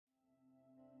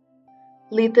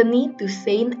Litany to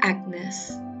Saint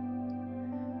Agnes.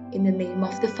 In the name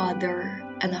of the Father,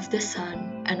 and of the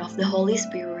Son, and of the Holy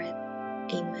Spirit.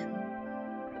 Amen.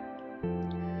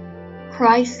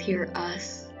 Christ, hear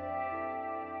us.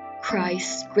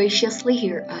 Christ, graciously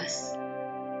hear us.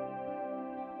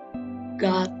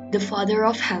 God, the Father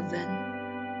of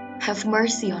heaven, have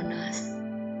mercy on us.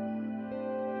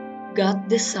 God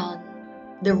the Son,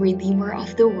 the Redeemer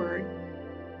of the world,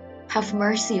 have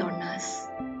mercy on us.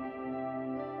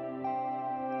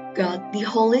 God the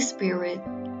Holy Spirit,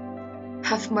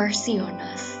 have mercy on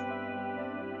us.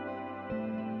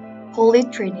 Holy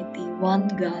Trinity, one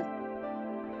God,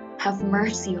 have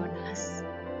mercy on us.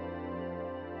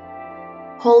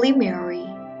 Holy Mary,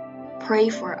 pray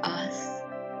for us.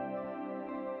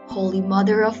 Holy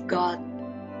Mother of God,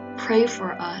 pray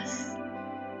for us.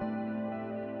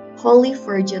 Holy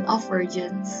Virgin of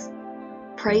Virgins,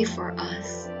 pray for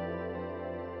us.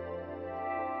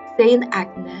 Saint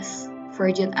Agnes,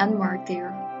 Virgin and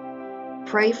Martyr,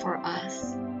 pray for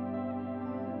us.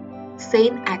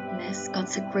 Saint Agnes,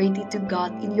 consecrated to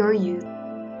God in your youth,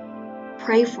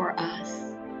 pray for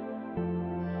us.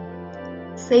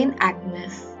 Saint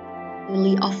Agnes,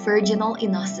 lily of virginal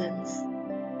innocence,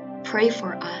 pray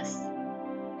for us.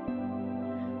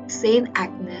 Saint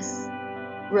Agnes,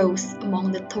 rose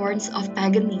among the thorns of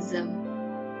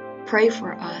paganism, pray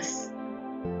for us.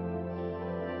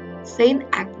 Saint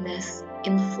Agnes,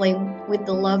 inflamed with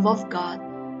the love of God,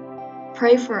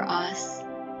 pray for us.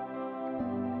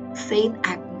 Saint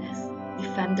Agnes,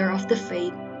 defender of the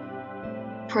faith,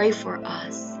 pray for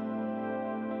us.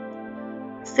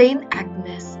 Saint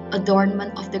Agnes,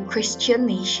 adornment of the Christian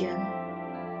nation,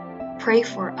 pray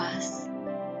for us.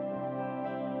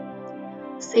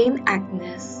 Saint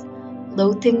Agnes,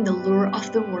 loathing the lure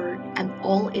of the world and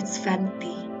all its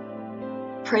vanity,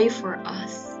 pray for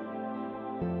us.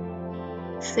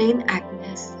 Saint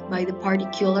Agnes, by the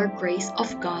particular grace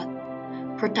of God,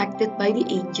 protected by the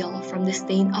angel from the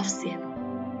stain of sin,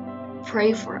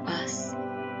 pray for us.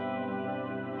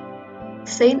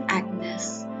 Saint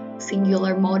Agnes,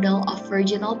 singular model of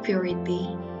virginal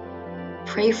purity,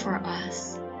 pray for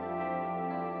us.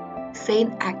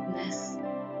 Saint Agnes,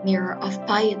 mirror of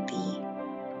piety,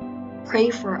 pray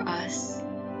for us.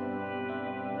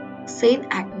 Saint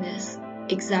Agnes,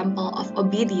 example of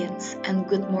obedience and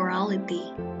good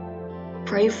morality,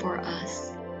 pray for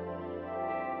us.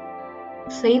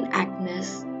 Saint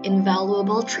Agnes,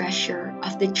 invaluable treasure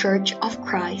of the Church of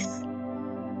Christ,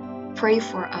 pray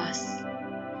for us.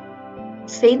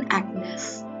 Saint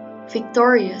Agnes,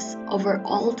 victorious over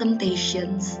all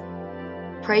temptations,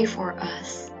 pray for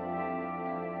us.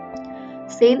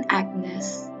 Saint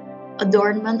Agnes,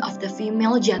 adornment of the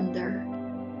female gender,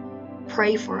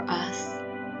 pray for us.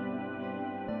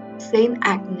 Saint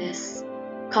Agnes,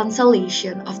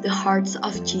 consolation of the hearts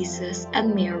of Jesus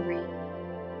and Mary,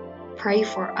 pray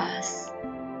for us.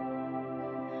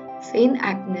 Saint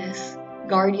Agnes,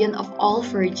 guardian of all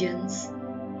virgins,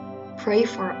 pray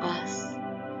for us.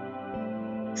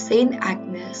 Saint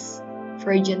Agnes,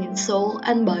 virgin in soul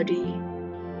and body,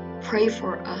 pray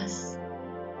for us.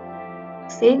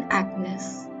 Saint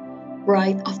Agnes,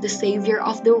 bride of the Savior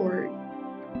of the world,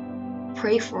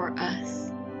 pray for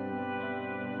us.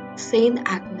 Saint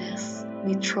Agnes,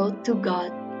 betrothed to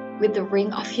God with the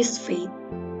ring of his faith,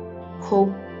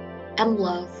 hope, and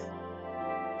love,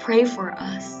 pray for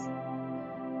us.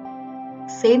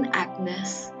 Saint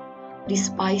Agnes,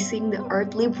 despising the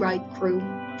earthly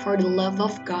bridegroom for the love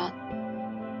of God,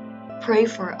 pray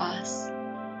for us.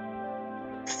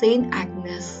 Saint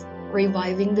Agnes,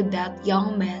 reviving the dead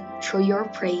young man through your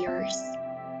prayers,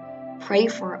 pray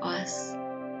for us.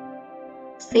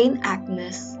 Saint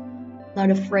Agnes, not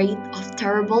afraid of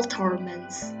terrible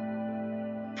torments,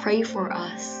 pray for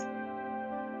us.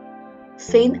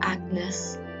 Saint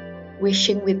Agnes,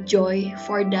 wishing with joy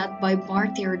for death by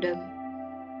martyrdom,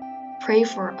 pray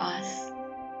for us.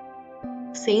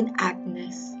 Saint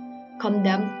Agnes,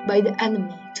 condemned by the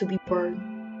enemy to be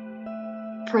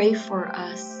burned, pray for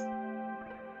us.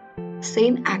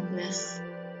 Saint Agnes,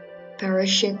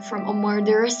 perishing from a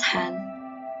murderous hand,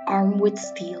 armed with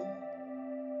steel,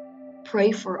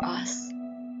 pray for us.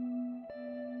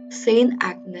 Saint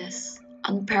Agnes,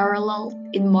 unparalleled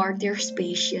in martyr's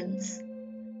patience,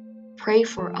 pray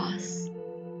for us.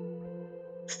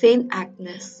 Saint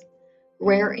Agnes,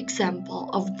 rare example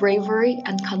of bravery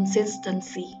and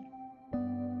consistency,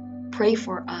 pray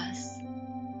for us.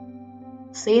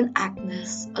 Saint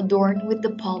Agnes, adorned with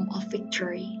the palm of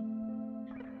victory,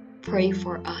 pray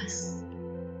for us.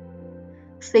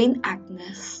 Saint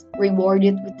Agnes,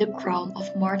 rewarded with the crown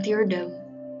of martyrdom,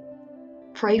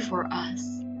 pray for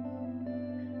us.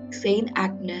 Saint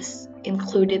Agnes,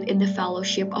 included in the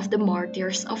fellowship of the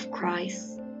martyrs of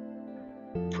Christ,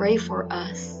 pray for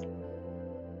us.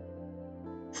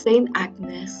 Saint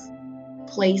Agnes,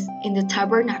 placed in the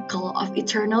tabernacle of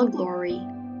eternal glory,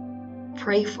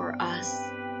 pray for us.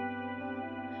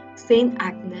 Saint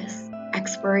Agnes,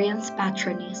 experienced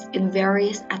patronage in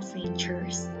various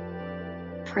adventures,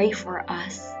 pray for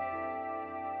us.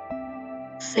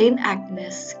 Saint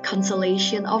Agnes,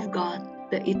 consolation of God,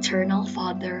 the Eternal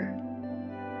Father,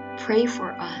 pray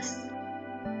for us.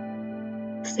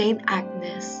 Saint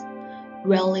Agnes,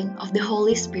 dwelling of the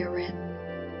Holy Spirit,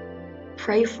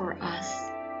 pray for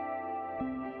us.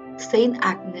 Saint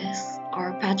Agnes,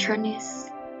 our patroness,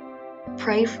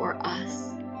 pray for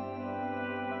us.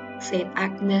 Saint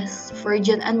Agnes,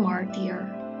 Virgin and Martyr,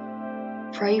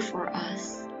 pray for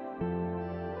us.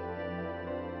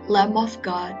 Lamb of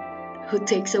God, who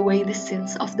takes away the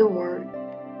sins of the world,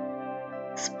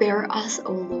 spare us,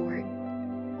 O Lord.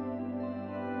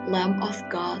 Lamb of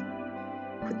God,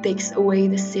 who takes away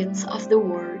the sins of the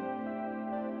world,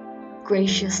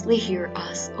 graciously hear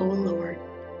us, O Lord.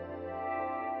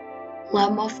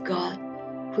 Lamb of God,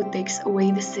 who takes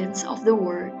away the sins of the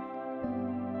world,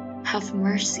 have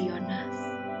mercy on us.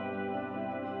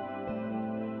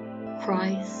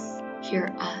 Christ,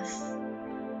 hear us.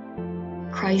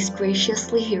 Christ,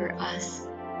 graciously hear us.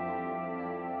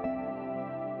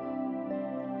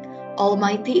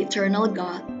 Almighty eternal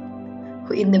God,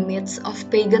 who in the midst of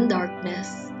pagan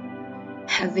darkness,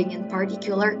 having in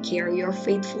particular care your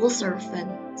faithful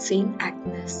servant, Saint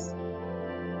Agnes,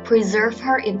 preserve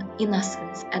her in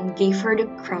innocence and gave her the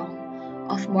crown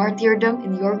of martyrdom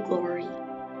in your glory,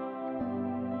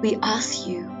 we ask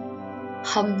you,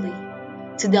 humbly,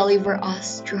 to deliver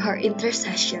us through her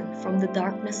intercession from the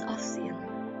darkness of sin,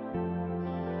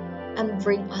 and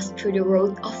bring us through the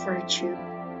road of virtue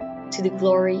to the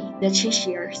glory that she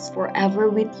shares forever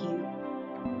with you,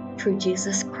 through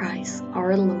Jesus Christ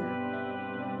our Lord.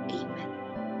 Amen.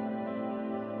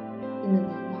 In the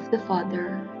name of the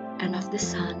Father, and of the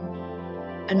Son,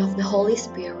 and of the Holy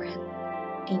Spirit.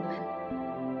 Amen.